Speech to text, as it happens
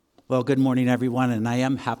Well, good morning, everyone, and I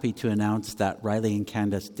am happy to announce that Riley and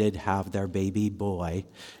Candace did have their baby boy,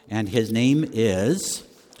 and his name is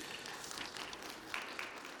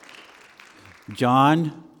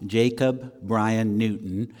John Jacob Brian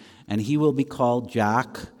Newton, and he will be called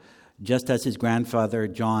Jack, just as his grandfather,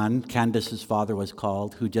 John, Candace's father, was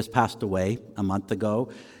called, who just passed away a month ago.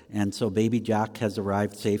 And so baby Jack has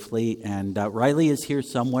arrived safely, and Riley is here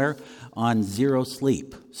somewhere on zero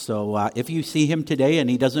sleep. So if you see him today and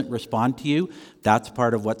he doesn't respond to you, that's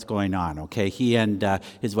part of what's going on, okay? He and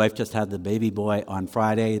his wife just had the baby boy on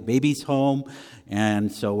Friday. The baby's home,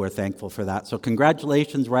 and so we're thankful for that. So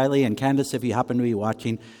congratulations, Riley, and Candace, if you happen to be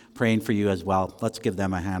watching, praying for you as well. Let's give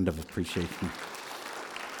them a hand of appreciation.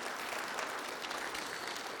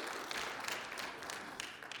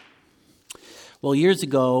 Well, years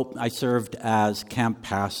ago, I served as camp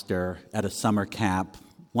pastor at a summer camp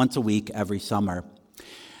once a week every summer.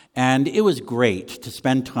 And it was great to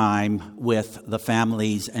spend time with the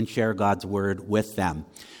families and share God's word with them.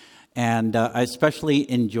 And I especially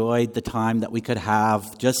enjoyed the time that we could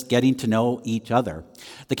have just getting to know each other.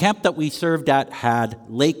 The camp that we served at had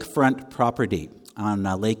lakefront property on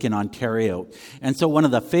a lake in Ontario. And so one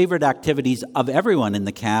of the favorite activities of everyone in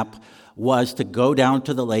the camp was to go down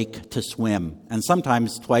to the lake to swim, and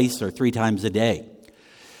sometimes twice or three times a day.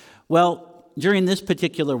 Well, during this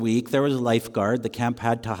particular week, there was a lifeguard. The camp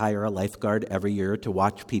had to hire a lifeguard every year to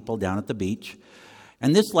watch people down at the beach.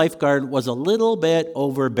 And this lifeguard was a little bit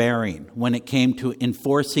overbearing when it came to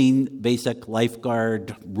enforcing basic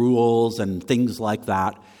lifeguard rules and things like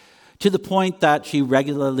that, to the point that she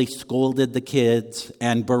regularly scolded the kids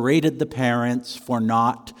and berated the parents for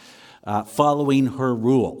not following her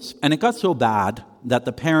rules. And it got so bad that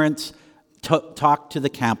the parents talked to the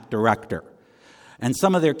camp director. And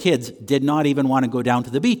some of their kids did not even want to go down to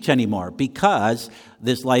the beach anymore because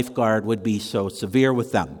this lifeguard would be so severe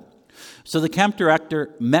with them. So the camp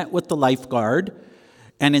director met with the lifeguard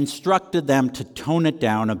and instructed them to tone it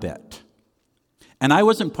down a bit. And I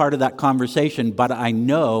wasn't part of that conversation, but I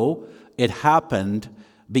know it happened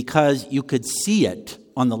because you could see it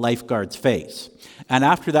on the lifeguard's face. And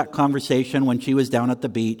after that conversation, when she was down at the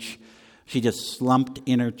beach, she just slumped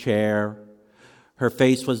in her chair. Her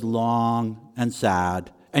face was long and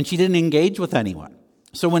sad, and she didn't engage with anyone.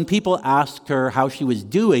 So when people asked her how she was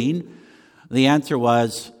doing, the answer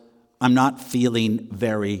was, "I'm not feeling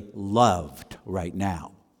very loved right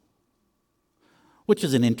now," which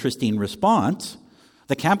is an interesting response.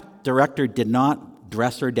 The camp director did not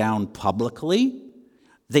dress her down publicly.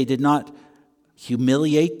 They did not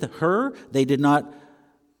humiliate her. They did not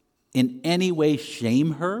in any way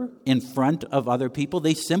shame her in front of other people.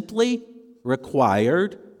 They simply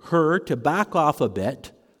required her to back off a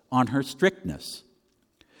bit on her strictness.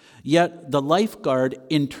 Yet the lifeguard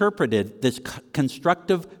interpreted this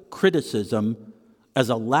constructive criticism as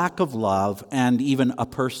a lack of love and even a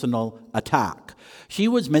personal attack. She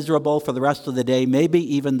was miserable for the rest of the day,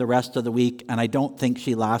 maybe even the rest of the week, and I don't think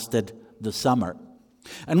she lasted the summer.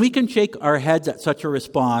 And we can shake our heads at such a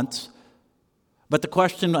response, but the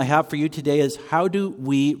question I have for you today is, how do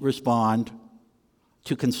we respond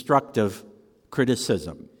to constructive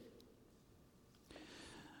criticism?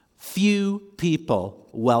 Few people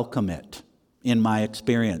welcome it, in my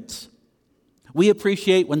experience. We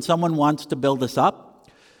appreciate when someone wants to build us up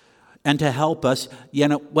and to help us.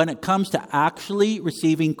 When it comes to actually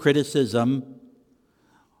receiving criticism,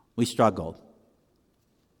 we struggle.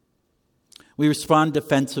 We respond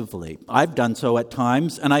defensively. I've done so at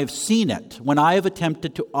times, and I've seen it when I have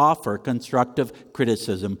attempted to offer constructive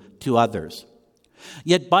criticism to others.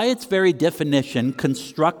 Yet by its very definition,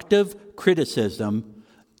 constructive criticism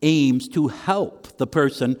aims to help the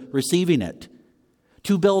person receiving it,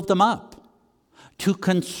 to build them up, to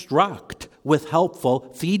construct with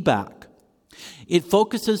helpful feedback. It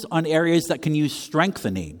focuses on areas that can use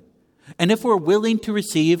strengthening. And if we're willing to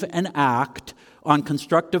receive and act on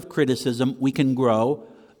constructive criticism, we can grow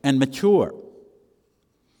and mature.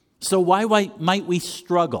 So why might we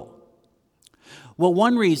struggle? Well,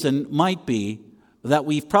 one reason might be that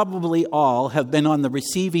we've probably all have been on the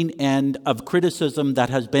receiving end of criticism that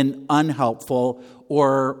has been unhelpful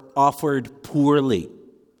or offered poorly.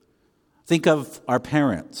 Think of our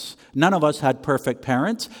parents. None of us had perfect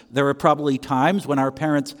parents. There were probably times when our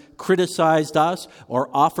parents criticized us or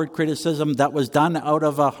offered criticism that was done out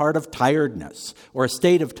of a heart of tiredness or a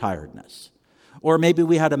state of tiredness. Or maybe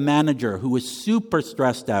we had a manager who was super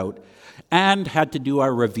stressed out and had to do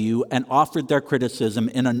our review and offered their criticism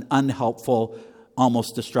in an unhelpful,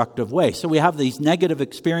 almost destructive way. So we have these negative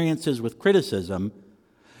experiences with criticism,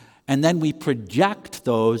 and then we project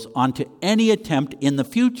those onto any attempt in the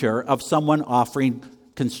future of someone offering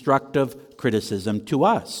constructive criticism to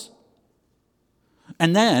us.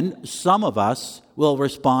 And then some of us will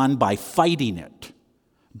respond by fighting it,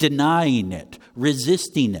 denying it,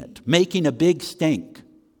 resisting it, making a big stink,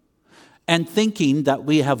 and thinking that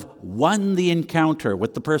we have won the encounter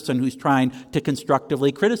with the person who's trying to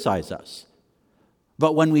constructively criticize us.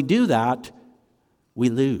 But when we do that, we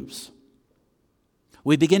lose.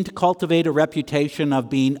 We begin to cultivate a reputation of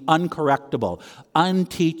being uncorrectable,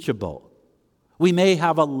 unteachable. We may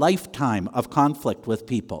have a lifetime of conflict with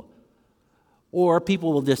people, or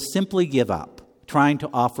people will just simply give up trying to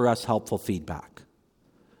offer us helpful feedback.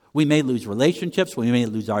 We may lose relationships, we may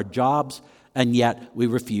lose our jobs, and yet we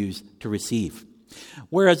refuse to receive.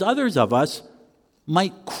 Whereas others of us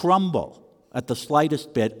might crumble at the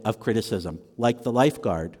slightest bit of criticism, like the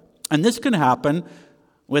lifeguard. And this can happen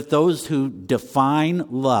with those who define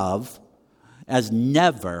love as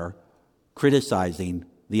never criticizing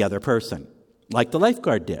the other person, like the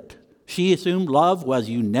lifeguard did. She assumed love was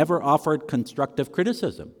you never offered constructive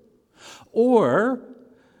criticism. Or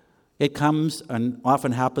it comes and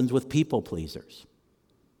often happens with people pleasers.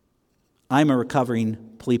 I'm a recovering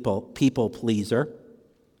people pleaser.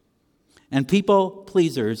 And people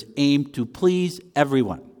pleasers aim to please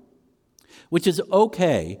everyone, which is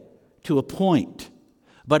okay to a point,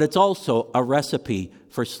 but it's also a recipe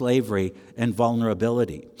for slavery and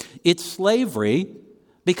vulnerability. It's slavery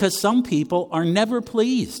because some people are never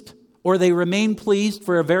pleased, or they remain pleased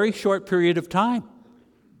for a very short period of time.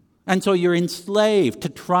 And so you're enslaved to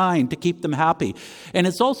trying to keep them happy. And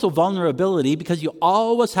it's also vulnerability because you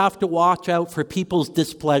always have to watch out for people's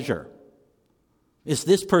displeasure. Is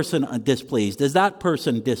this person displeased? Is that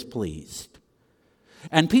person displeased?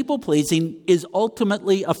 And people-pleasing is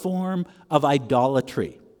ultimately a form of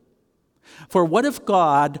idolatry. For what if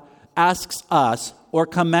God asks us or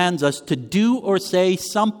commands us to do or say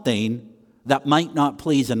something that might not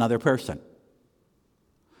please another person?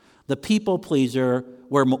 The people-pleaser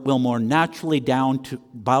will more naturally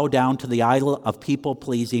bow down to the idol of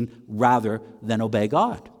people-pleasing rather than obey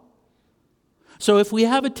God. So if we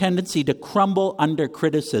have a tendency to crumble under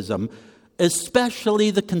criticism, especially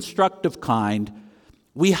the constructive kind,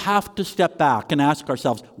 we have to step back and ask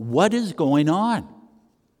ourselves, what is going on?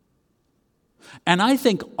 And I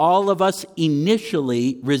think all of us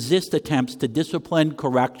initially resist attempts to discipline,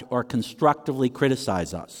 correct, or constructively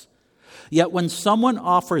criticize us. Yet when someone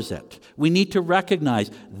offers it, we need to recognize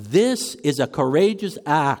this is a courageous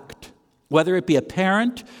act, whether it be a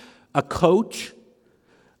parent, a coach,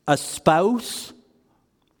 a spouse,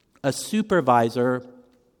 a supervisor,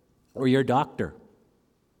 or your doctor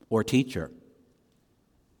or teacher.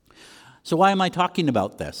 So why am I talking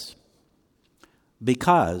about this?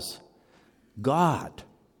 Because God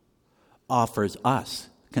offers us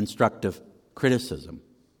constructive criticism.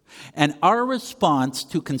 And our response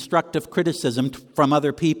to constructive criticism from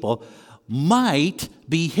other people might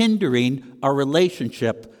be hindering our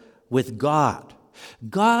relationship with God.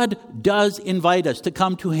 God does invite us to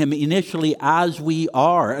come to Him initially as we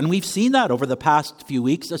are. And we've seen that over the past few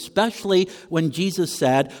weeks, especially when Jesus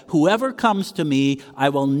said, "Whoever comes to me, I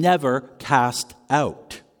will never cast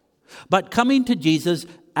out." But coming to Jesus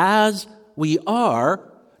as we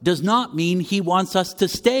are does not mean He wants us to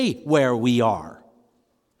stay where we are.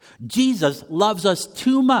 Jesus loves us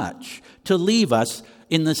too much to leave us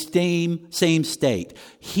in the same state.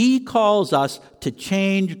 He calls us to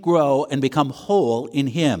change, grow, and become whole in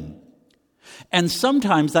Him. And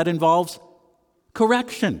sometimes that involves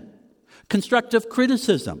correction, constructive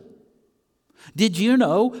criticism. Did you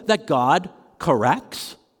know that God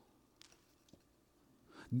corrects?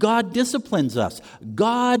 God disciplines us.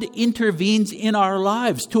 God intervenes in our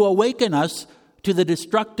lives to awaken us to the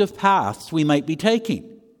destructive paths we might be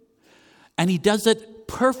taking. And He does it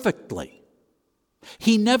perfectly.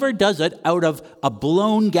 He never does it out of a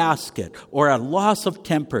blown gasket or a loss of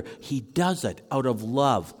temper. He does it out of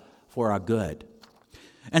love for our good.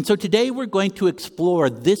 And so today we're going to explore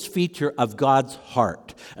this feature of God's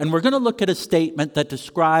heart. And we're going to look at a statement that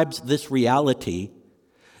describes this reality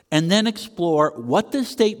and then explore what this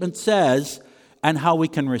statement says and how we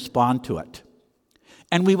can respond to it.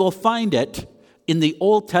 And we will find it in the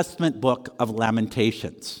Old Testament book of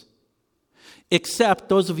Lamentations. Except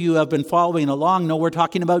those of you who have been following along know we're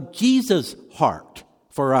talking about Jesus' heart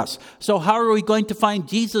for us. So how are we going to find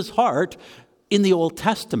Jesus' heart in the Old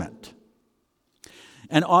Testament?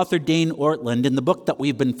 And author Dane Ortland, in the book that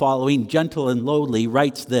we've been following, Gentle and Lowly,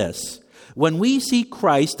 writes this: when we see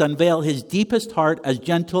Christ unveil His deepest heart as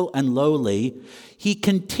gentle and lowly, He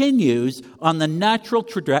continues on the natural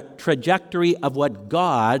trajectory of what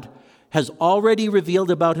God has already revealed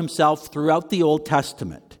about Himself throughout the Old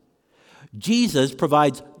Testament. Jesus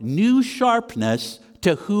provides new sharpness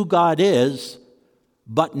to who God is,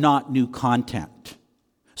 but not new content.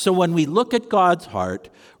 So when we look at God's heart,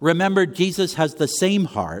 remember Jesus has the same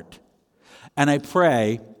heart, and I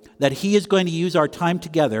pray that he is going to use our time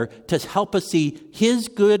together to help us see his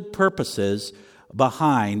good purposes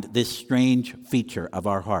behind this strange feature of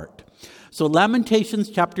our heart. So Lamentations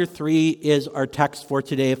chapter 3 is our text for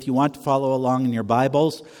today if you want to follow along in your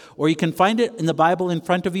Bibles, or you can find it in the Bible in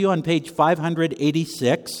front of you on page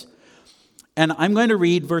 586. And I'm going to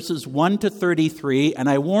read verses 1 to 33, and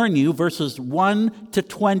I warn you, verses 1 to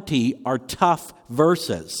 20 are tough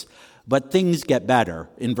verses, but things get better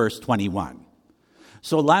in verse 21.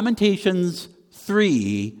 So Lamentations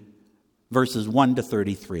 3, verses 1 to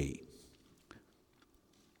 33.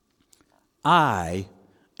 I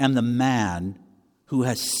am the man who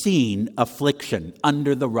has seen affliction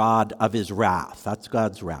under the rod of his wrath. That's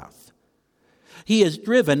God's wrath. He has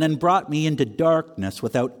driven and brought me into darkness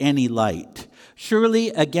without any light. Surely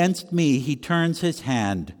against me he turns his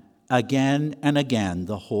hand again and again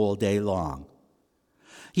the whole day long.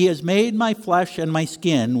 He has made my flesh and my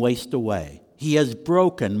skin waste away. He has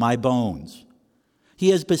broken my bones. He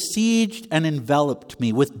has besieged and enveloped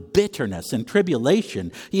me with bitterness and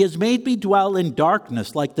tribulation. He has made me dwell in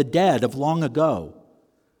darkness like the dead of long ago.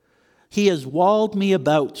 He has walled me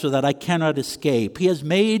about so that I cannot escape. He has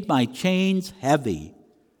made my chains heavy.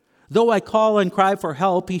 Though I call and cry for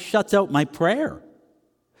help, he shuts out my prayer.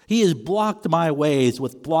 He has blocked my ways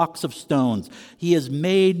with blocks of stones. He has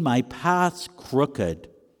made my paths crooked.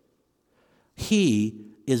 He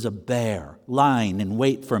is a bear lying in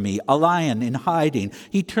wait for me, a lion in hiding.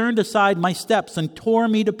 He turned aside my steps and tore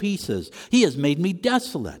me to pieces. He has made me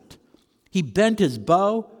desolate. He bent his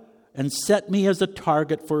bow and set me as a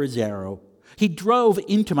target for his arrow. He drove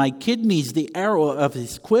into my kidneys the arrow of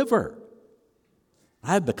his quiver.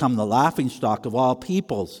 I have become the laughingstock of all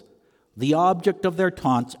peoples, the object of their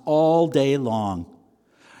taunts all day long.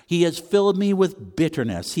 He has filled me with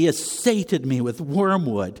bitterness. He has sated me with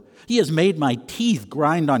wormwood. He has made my teeth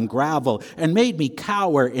grind on gravel and made me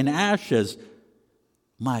cower in ashes.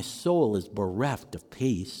 My soul is bereft of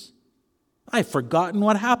peace. I have forgotten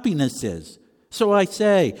what happiness is. So I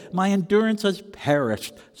say, my endurance has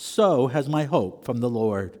perished. So has my hope from the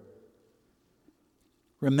Lord.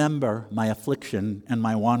 Remember my affliction and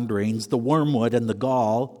my wanderings, the wormwood and the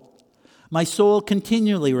gall. My soul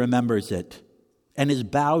continually remembers it and is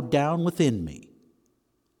bowed down within me.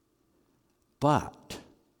 But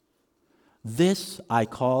this I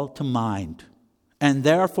call to mind, and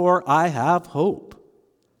therefore I have hope.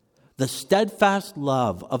 The steadfast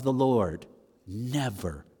love of the Lord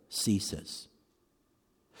never ceases.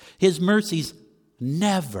 His mercies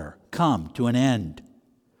never come to an end.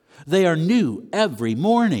 They are new every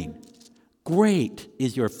morning. Great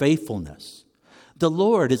is your faithfulness. The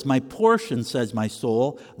Lord is my portion, says my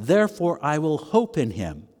soul. Therefore I will hope in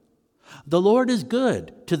him. The Lord is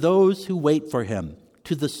good to those who wait for him,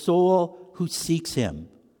 to the soul who seeks him.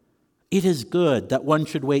 It is good that one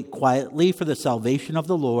should wait quietly for the salvation of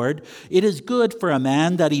the Lord. It is good for a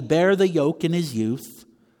man that he bear the yoke in his youth.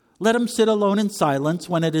 Let him sit alone in silence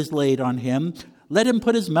when it is laid on him. Let him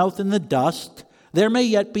put his mouth in the dust. There may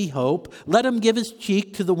yet be hope. Let him give his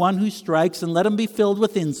cheek to the one who strikes, and let him be filled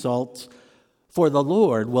with insults. For the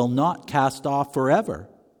Lord will not cast off forever.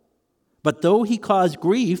 But though he cause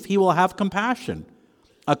grief, he will have compassion,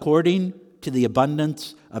 according to the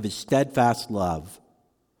abundance of his steadfast love.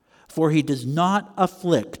 For he does not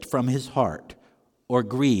afflict from his heart or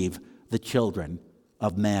grieve the children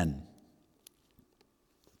of men.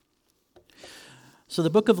 So the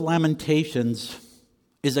book of Lamentations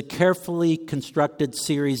is a carefully constructed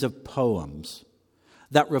series of poems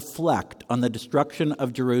that reflect on the destruction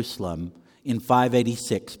of Jerusalem in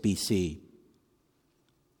 586 BC.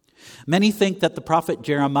 Many think that the prophet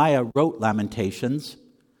Jeremiah wrote Lamentations.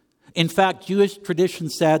 In fact, Jewish tradition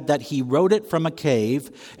said that he wrote it from a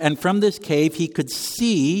cave, and from this cave he could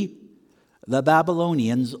see the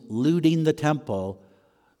Babylonians looting the temple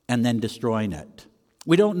and then destroying it.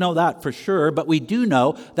 We don't know that for sure, but we do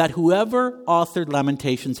know that whoever authored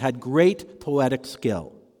Lamentations had great poetic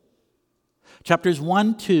skill. Chapters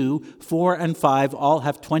 1, 2, 4, and 5 all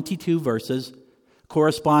have 22 verses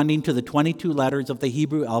corresponding to the 22 letters of the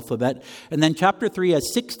Hebrew alphabet. And then chapter 3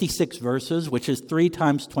 has 66 verses, which is 3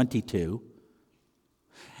 times 22.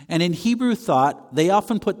 And in Hebrew thought, they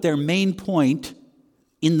often put their main point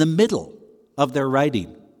in the middle of their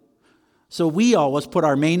writing. So we always put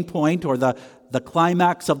our main point or the the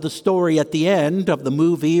climax of the story at the end of the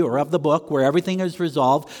movie or of the book where everything is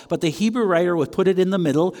resolved, but the Hebrew writer would put it in the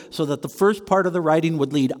middle so that the first part of the writing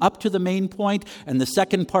would lead up to the main point and the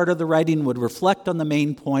second part of the writing would reflect on the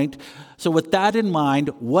main point. So with that in mind,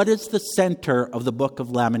 what is the center of the book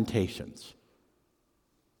of Lamentations?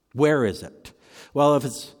 Where is it? Well, if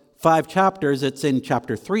it's 5 chapters, it's in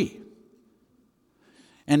chapter 3.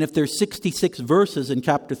 And if there's 66 verses in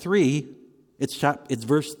chapter 3, it's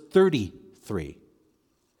verse 33.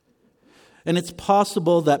 And it's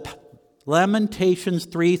possible that Lamentations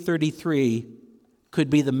 3:33 could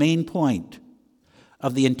be the main point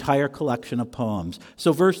of the entire collection of poems.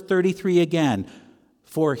 So verse 33 again,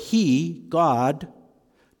 for he, God,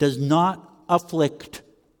 does not afflict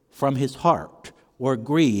from his heart or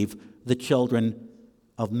grieve the children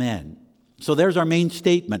of men. So there's our main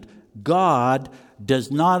statement. God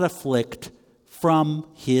does not afflict from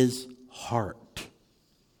his heart.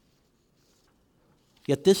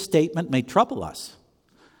 Yet this statement may trouble us.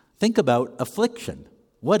 Think about affliction.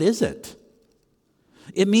 What is it?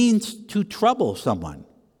 It means to trouble someone.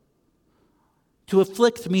 To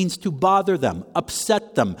afflict means to bother them,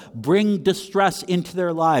 upset them, bring distress into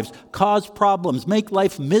their lives, cause problems, make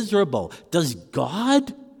life miserable. Does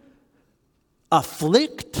God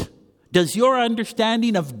afflict? Does your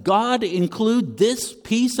understanding of God include this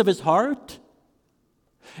piece of his heart?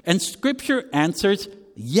 And Scripture answers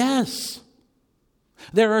yes.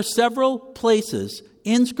 There are several places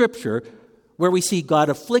in Scripture where we see God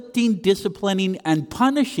afflicting, disciplining, and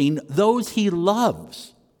punishing those he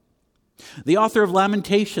loves. The author of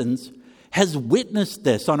Lamentations has witnessed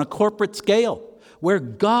this on a corporate scale, where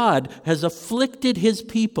God has afflicted his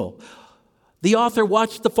people. The author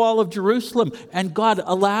watched the fall of Jerusalem, and God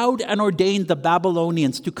allowed and ordained the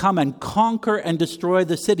Babylonians to come and conquer and destroy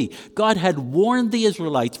the city. God had warned the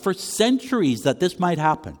Israelites for centuries that this might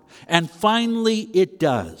happen, and finally it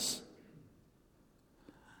does.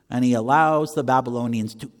 And he allows the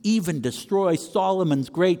Babylonians to even destroy Solomon's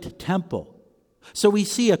great temple. So we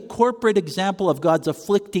see a corporate example of God's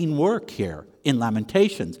afflicting work here in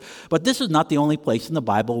Lamentations. But this is not the only place in the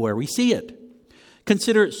Bible where we see it.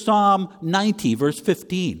 Consider Psalm 90, verse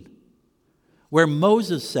 15, where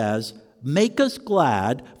Moses says, make us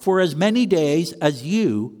glad for as many days as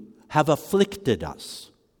you have afflicted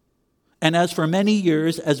us, and as for many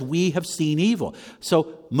years as we have seen evil.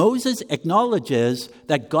 So Moses acknowledges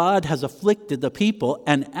that God has afflicted the people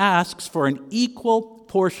and asks for an equal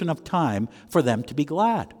portion of time for them to be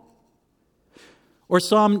glad. Or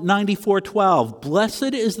Psalm 94:12,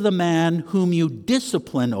 blessed is the man whom you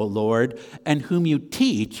discipline, O Lord, and whom you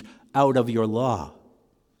teach out of your law.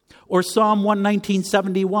 Or Psalm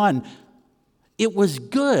 119:71, it was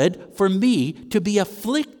good for me to be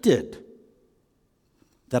afflicted,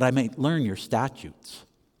 that I may learn your statutes.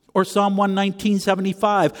 Or Psalm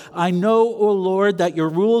 119:75, I know, O Lord, that your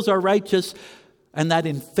rules are righteous, and that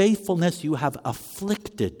in faithfulness you have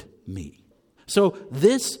afflicted me. So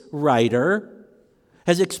this writer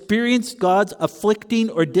has experienced God's afflicting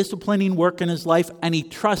or disciplining work in his life, and he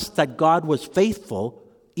trusts that God was faithful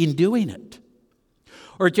in doing it.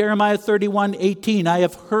 Or Jeremiah 31:18, I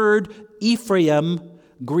have heard Ephraim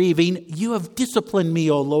grieving, you have disciplined me,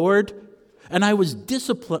 O Lord, and I was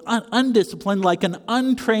undisciplined like an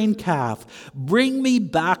untrained calf. Bring me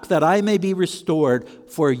back that I may be restored,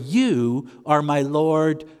 for you are my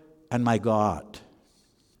Lord and my God.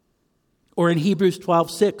 Or in Hebrews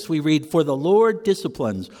 12:6, we read, for the Lord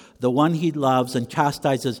disciplines the one he loves and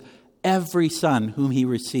chastises every son whom he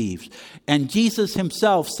receives. And Jesus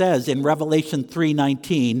himself says in Revelation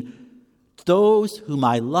 3:19, those whom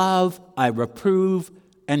I love, I reprove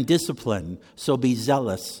and discipline, so be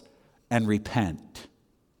zealous and repent.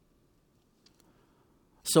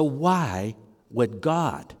 So why would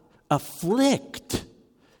God afflict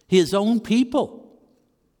his own people?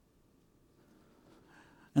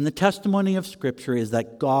 And the testimony of Scripture is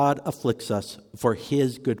that God afflicts us for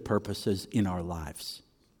his good purposes in our lives.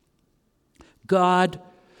 God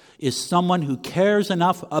is someone who cares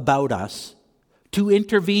enough about us to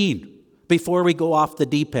intervene before we go off the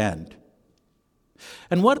deep end.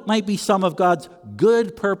 And what might be some of God's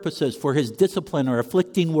good purposes for his discipline or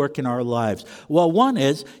afflicting work in our lives? Well, one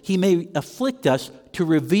is he may afflict us to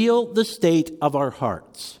reveal the state of our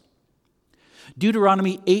hearts.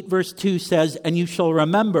 Deuteronomy 8 verse 2 says, and you shall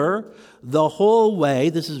remember the whole way,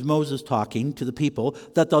 this is Moses talking to the people,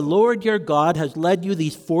 that the Lord your God has led you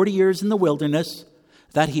these 40 years in the wilderness,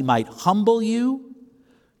 that he might humble you,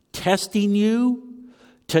 testing you,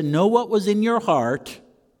 to know what was in your heart,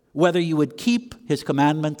 whether you would keep his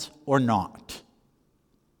commandments or not.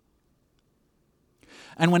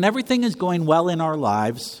 And when everything is going well in our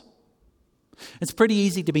lives, It's pretty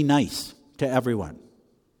easy to be nice to everyone,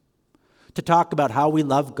 to talk about how we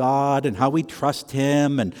love God and how we trust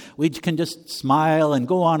Him, and we can just smile and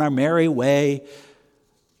go on our merry way.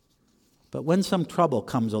 But when some trouble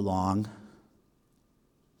comes along,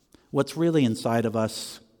 what's really inside of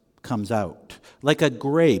us comes out. Like a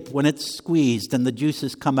grape, when it's squeezed and the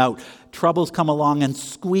juices come out, troubles come along and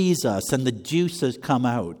squeeze us and the juices come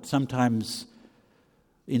out, sometimes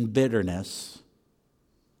in bitterness,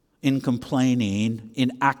 in complaining,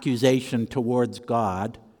 in accusation towards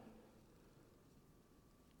God.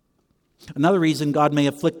 Another reason God may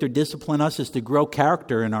afflict or discipline us is to grow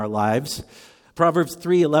character in our lives. Proverbs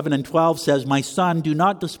 3:11 and 12 says, "My son, do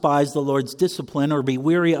not despise the Lord's discipline or be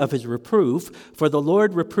weary of his reproof, for the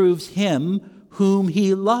Lord reproves him whom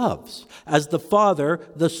he loves, as the father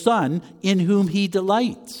the son in whom he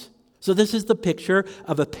delights." So this is the picture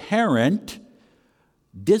of a parent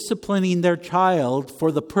disciplining their child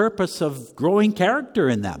for the purpose of growing character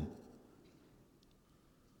in them.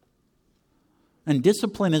 And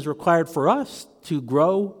discipline is required for us to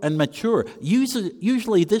grow and mature.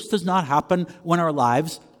 Usually this does not happen when our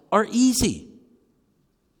lives are easy.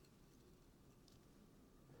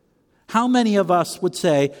 How many of us would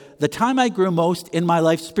say, the time I grew most in my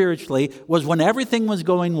life spiritually was when everything was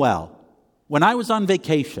going well, when I was on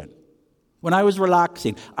vacation, when I was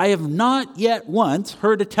relaxing? I have not yet once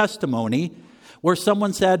heard a testimony where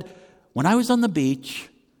someone said, when I was on the beach,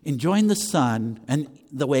 enjoying the sun and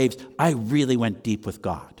the waves, I really went deep with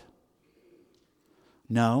God.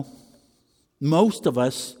 No, most of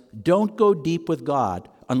us don't go deep with God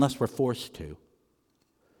unless we're forced to.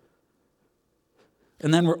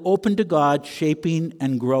 And then we're open to God shaping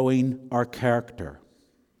and growing our character.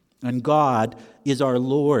 And God is our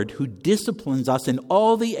Lord who disciplines us in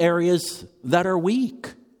all the areas that are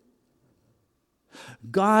weak.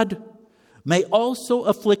 God may also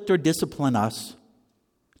afflict or discipline us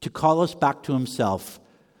to call us back to Himself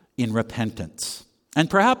in repentance. And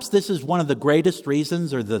perhaps this is one of the greatest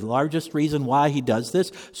reasons, or the largest reason why He does this.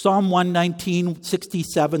 Psalm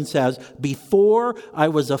 119:67 says, "Before I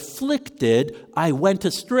was afflicted, I went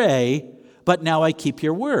astray, but now I keep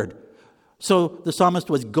your word." So the psalmist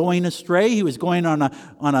was going astray. He was going on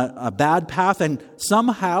a bad path, and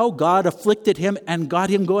somehow God afflicted him and got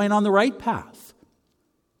him going on the right path.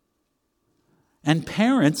 And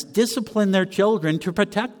parents discipline their children to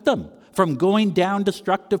protect them from going down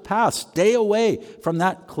destructive paths. Stay away from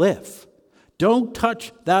that cliff. Don't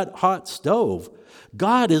touch that hot stove.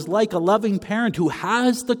 God is like a loving parent who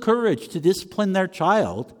has the courage to discipline their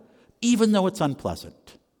child, even though it's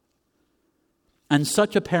unpleasant. And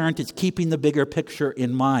such a parent is keeping the bigger picture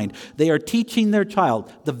in mind. They are teaching their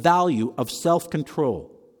child the value of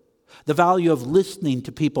self-control, the value of listening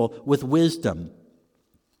to people with wisdom.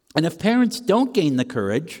 And if parents don't gain the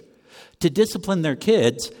courage to discipline their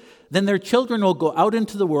kids, then their children will go out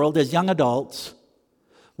into the world as young adults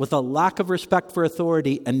with a lack of respect for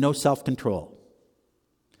authority and no self-control.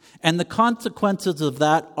 And the consequences of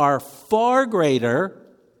that are far greater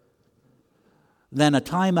than a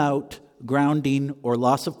timeout, grounding, or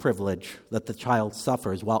loss of privilege that the child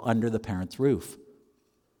suffers while under the parent's roof.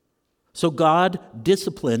 So God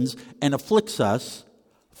disciplines and afflicts us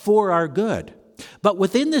for our good. But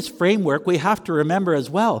within this framework, we have to remember as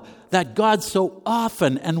well that God so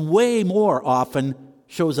often and way more often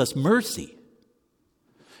shows us mercy.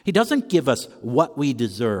 He doesn't give us what we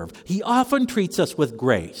deserve. He often treats us with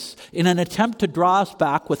grace in an attempt to draw us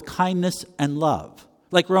back with kindness and love.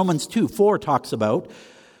 Like Romans 2:4 talks about,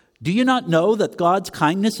 "Do you not know that God's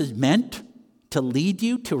kindness is meant to lead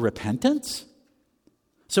you to repentance?"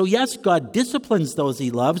 So yes, God disciplines those He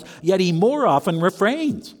loves, yet He more often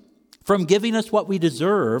refrains from giving us what we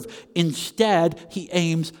deserve. Instead, He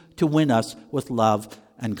aims to win us with love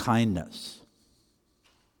and kindness.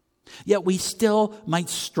 Yet we still might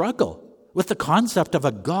struggle with the concept of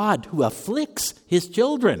a God who afflicts His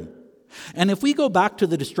children. And if we go back to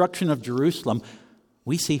the destruction of Jerusalem,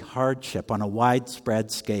 we see hardship on a widespread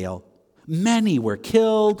scale. Many were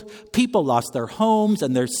killed, people lost their homes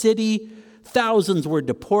and their city, thousands were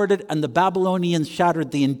deported, and the Babylonians shattered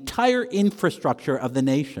the entire infrastructure of the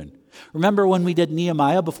nation. Remember when we did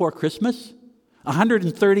Nehemiah before Christmas?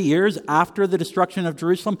 130 years after the destruction of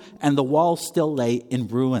Jerusalem, and the wall still lay in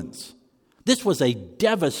ruins. This was a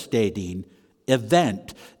devastating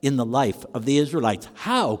event in the life of the Israelites.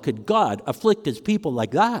 How could God afflict His people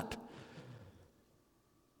like that?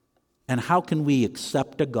 And how can we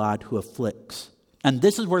accept a God who afflicts? And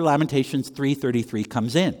this is where Lamentations 3:33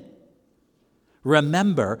 comes in.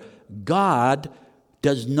 Remember, God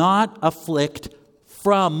does not afflict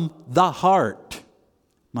from the heart.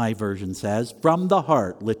 My version says, from the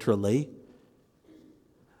heart, literally.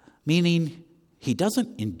 meaning he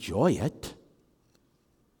doesn't enjoy it.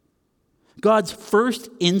 God's first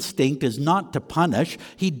instinct is not to punish.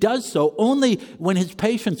 He does so only when his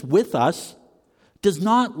patience with us does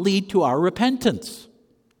not lead to our repentance.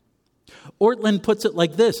 Ortlund puts it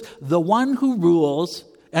like this: the one who rules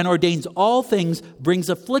and ordains all things brings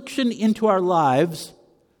affliction into our lives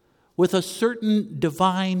with a certain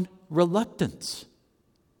divine reluctance.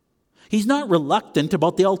 He's not reluctant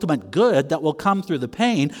about the ultimate good that will come through the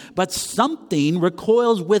pain, but something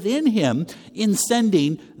recoils within him in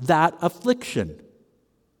sending that affliction.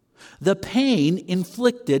 The pain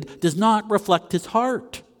inflicted does not reflect his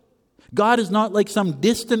heart. God is not like some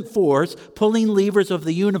distant force pulling levers of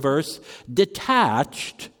the universe,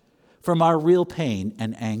 detached from our real pain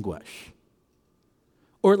and anguish.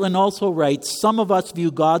 Ortlund also writes, some of us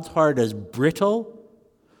view God's heart as brittle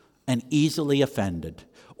and easily offended,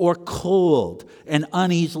 or cold and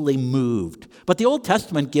uneasily moved. But the Old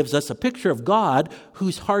Testament gives us a picture of God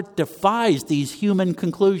whose heart defies these human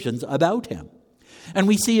conclusions about him. And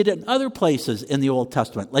we see it in other places in the Old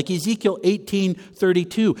Testament, like Ezekiel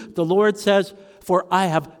 18:32. The Lord says, "For I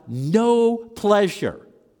have no pleasure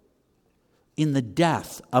in the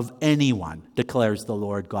death of anyone, declares the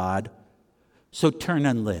Lord God. So turn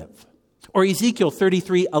and live." Or Ezekiel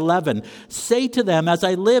 33:11, "Say to them, as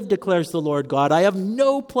I live, declares the Lord God, I have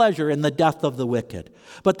no pleasure in the death of the wicked,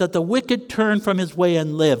 but that the wicked turn from his way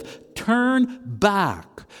and live. Turn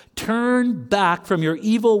back from your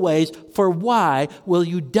evil ways, for why will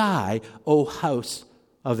you die, O house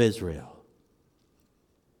of Israel?"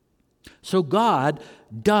 So God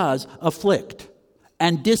does afflict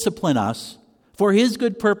and discipline us for his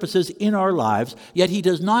good purposes in our lives, yet he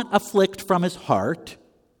does not afflict from his heart.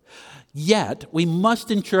 Yet, we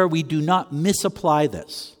must ensure we do not misapply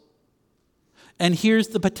this. And here's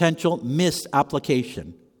the potential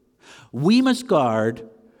misapplication. We must guard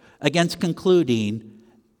against concluding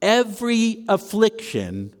every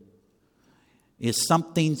affliction is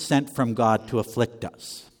something sent from God to afflict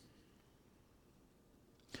us.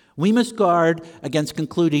 We must guard against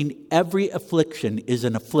concluding every affliction is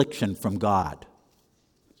an affliction from God.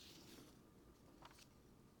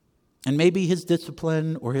 And maybe his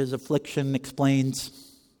discipline or his affliction explains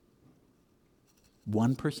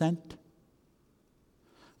 1%,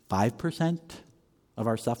 5% of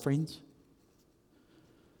our sufferings.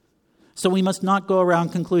 So we must not go around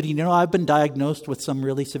concluding, I've been diagnosed with some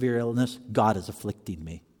really severe illness. God is afflicting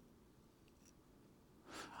me.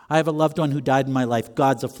 I have a loved one who died in my life.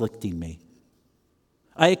 God's afflicting me.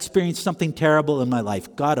 I experienced something terrible in my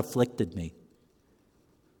life. God afflicted me.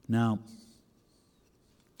 No.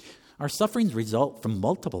 Our sufferings result from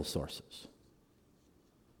multiple sources.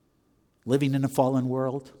 Living in a fallen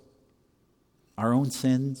world, our own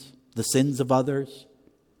sins, the sins of others,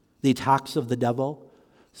 the attacks of the devil,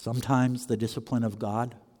 sometimes the discipline of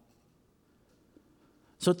God.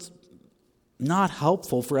 So it's not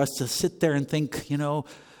helpful for us to sit there and think,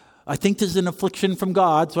 I think this is an affliction from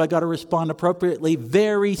God, so I got to respond appropriately.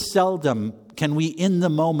 Very seldom can we in the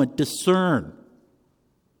moment discern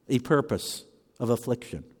a purpose of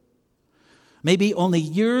affliction. Maybe only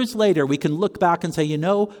years later we can look back and say,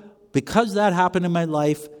 because that happened in my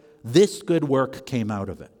life, this good work came out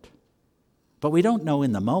of it. But we don't know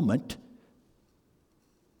in the moment.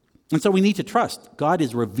 And so we need to trust. God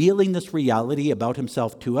is revealing this reality about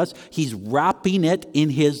himself to us. He's wrapping it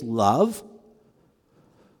in his love.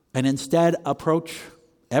 And instead approach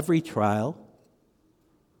every trial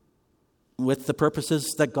with the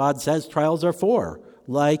purposes that God says trials are for.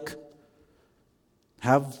 Like,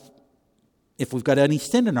 if we've got any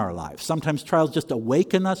sin in our lives. Sometimes trials just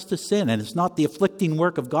awaken us to sin, and it's not the afflicting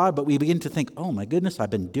work of God, but we begin to think, oh my goodness,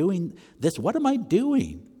 I've been doing this. What am I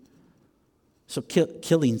doing? So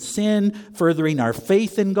killing sin, furthering our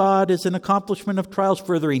faith in God is an accomplishment of trials,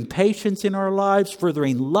 furthering patience in our lives,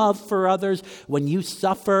 furthering love for others. When you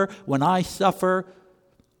suffer, when I suffer,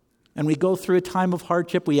 and we go through a time of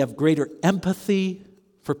hardship, we have greater empathy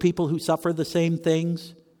for people who suffer the same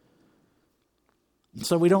things.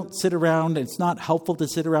 So we don't sit around, it's not helpful to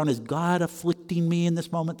sit around, is God afflicting me in this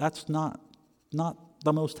moment? That's not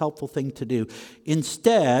the most helpful thing to do.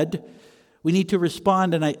 Instead, we need to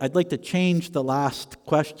respond, and I'd like to change the last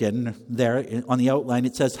question there on the outline.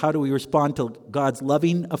 It says, how do we respond to God's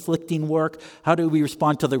loving, afflicting work? How do we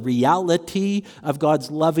respond to the reality of God's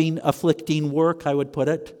loving, afflicting work, I would put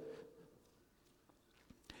it?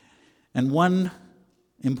 And one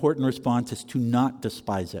important response is to not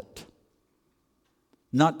despise it.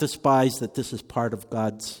 Not despise that this is part of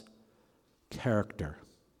God's character.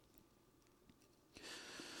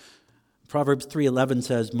 Proverbs 3:11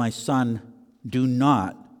 says, "My son, do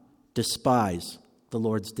not despise the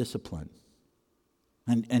Lord's discipline.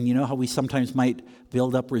 And you know how we sometimes might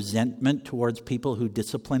build up resentment towards people who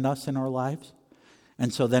discipline us in our lives?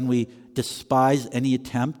 And so then we despise any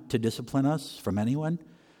attempt to discipline us from anyone?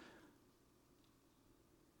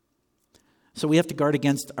 So we have to guard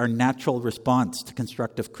against our natural response to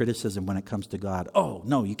constructive criticism when it comes to God. Oh,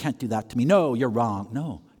 no, you can't do that to me. No, you're wrong.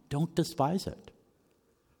 No, don't despise it.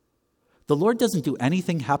 The Lord doesn't do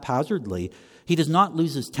anything haphazardly. He does not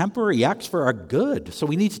lose his temper. He acts for our good. So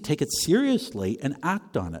we need to take it seriously and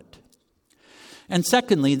act on it. And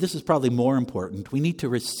secondly, this is probably more important, we need to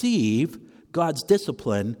receive God's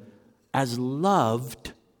discipline as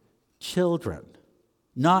loved children,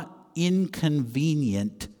 not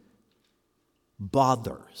inconvenient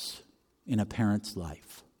bothers in a parent's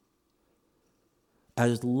life.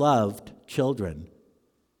 As loved children.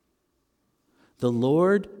 The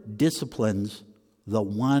Lord disciplines the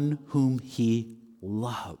one whom he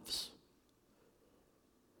loves.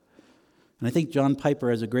 And I think John Piper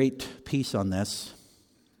has a great piece on this,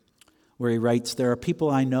 where he writes, there are people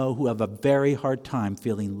I know who have a very hard time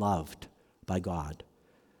feeling loved by God.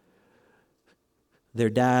 Their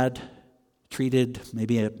dad treated,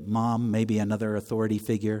 maybe a mom, maybe another authority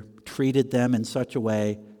figure, treated them in such a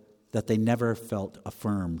way that they never felt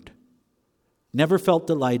affirmed, never felt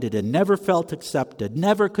delighted in, never felt accepted,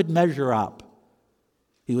 never could measure up.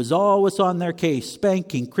 He was always on their case,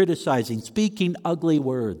 spanking, criticizing, speaking ugly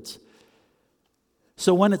words.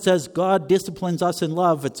 So when it says God disciplines us in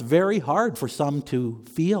love, it's very hard for some to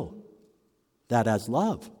feel that as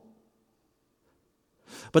love.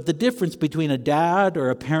 But the difference between a dad or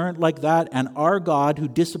a parent like that and our God who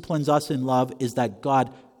disciplines us in love is that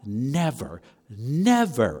God never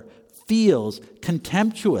feels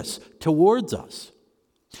contemptuous towards us.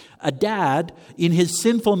 A dad, in his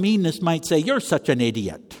sinful meanness, might say, "You're such an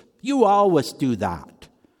idiot. You always do that,"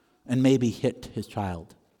 and maybe hit his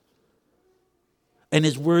child. And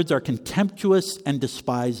his words are contemptuous and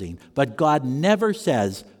despising. But God never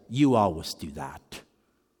says, "You always do that.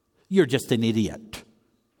 You're just an idiot.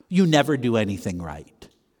 You never do anything right."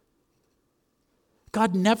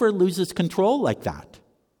 God never loses control like that.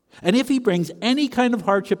 And if he brings any kind of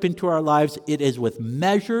hardship into our lives, it is with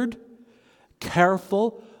measured,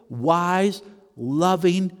 careful, wise,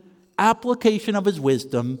 loving application of his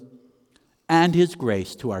wisdom and his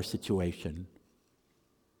grace to our situation.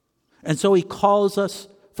 And so he calls us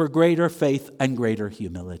for greater faith and greater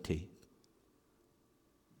humility.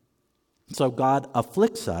 So God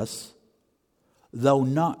afflicts us, though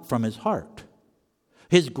not from his heart.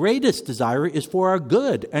 His greatest desire is for our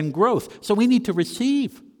good and growth. So we need to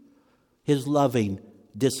receive his loving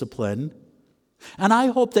discipline. And I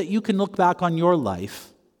hope that you can look back on your life.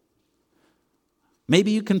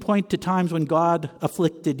 Maybe you can point to times when God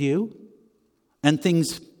afflicted you and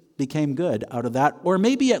things became good out of that. Or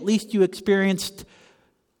maybe at least you experienced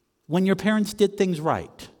when your parents did things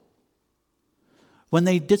right. When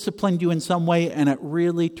they disciplined you in some way and it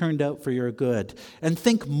really turned out for your good. And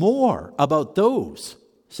think more about those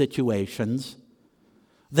situations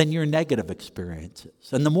than your negative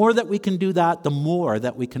experiences. And the more that we can do that, the more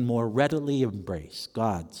that we can more readily embrace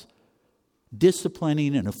God's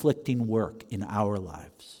disciplining and afflicting work in our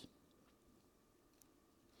lives.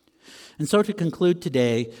 And so to conclude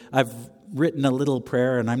today, I've written a little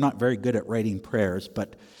prayer, and I'm not very good at writing prayers,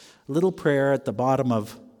 but a little prayer at the bottom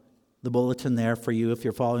of the bulletin there for you if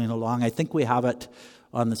you're following along. I think we have it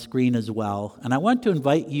on the screen as well. And I want to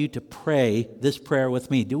invite you to pray this prayer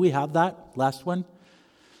with me. Do we have that last one?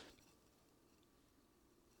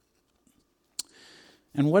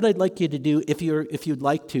 And what I'd like you to do, if you'd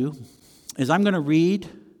like to, is I'm going to read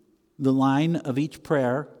the line of each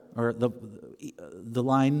prayer, or the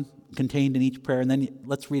line contained in each prayer, and then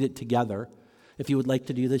let's read it together. If you would like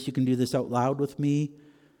to do this, you can do this out loud with me,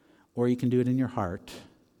 or you can do it in your heart.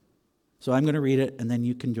 So I'm going to read it, and then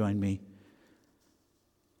you can join me.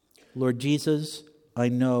 Lord Jesus, I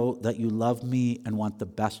know that you love me and want the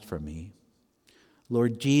best for me.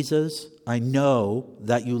 Lord Jesus, I know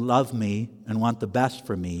that you love me and want the best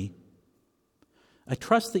for me. I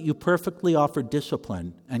trust that you perfectly offer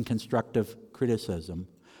discipline and constructive criticism.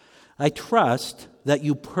 I trust that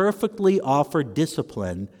you perfectly offer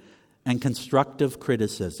discipline and constructive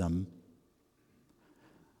criticism.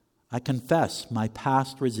 I confess my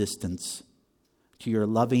past resistance to your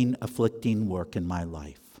loving, afflicting work in my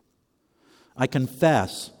life. I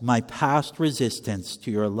confess my past resistance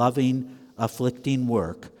to your loving, afflicting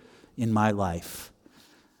work in my life.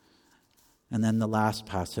 And then the last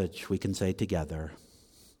passage we can say together.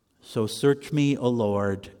 So search me, O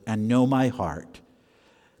Lord, and know my heart.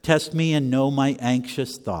 Test me and know my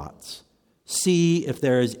anxious thoughts. See if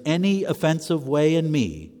there is any offensive way in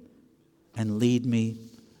me, and lead me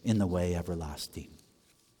in the way everlasting.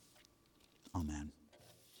 Amen.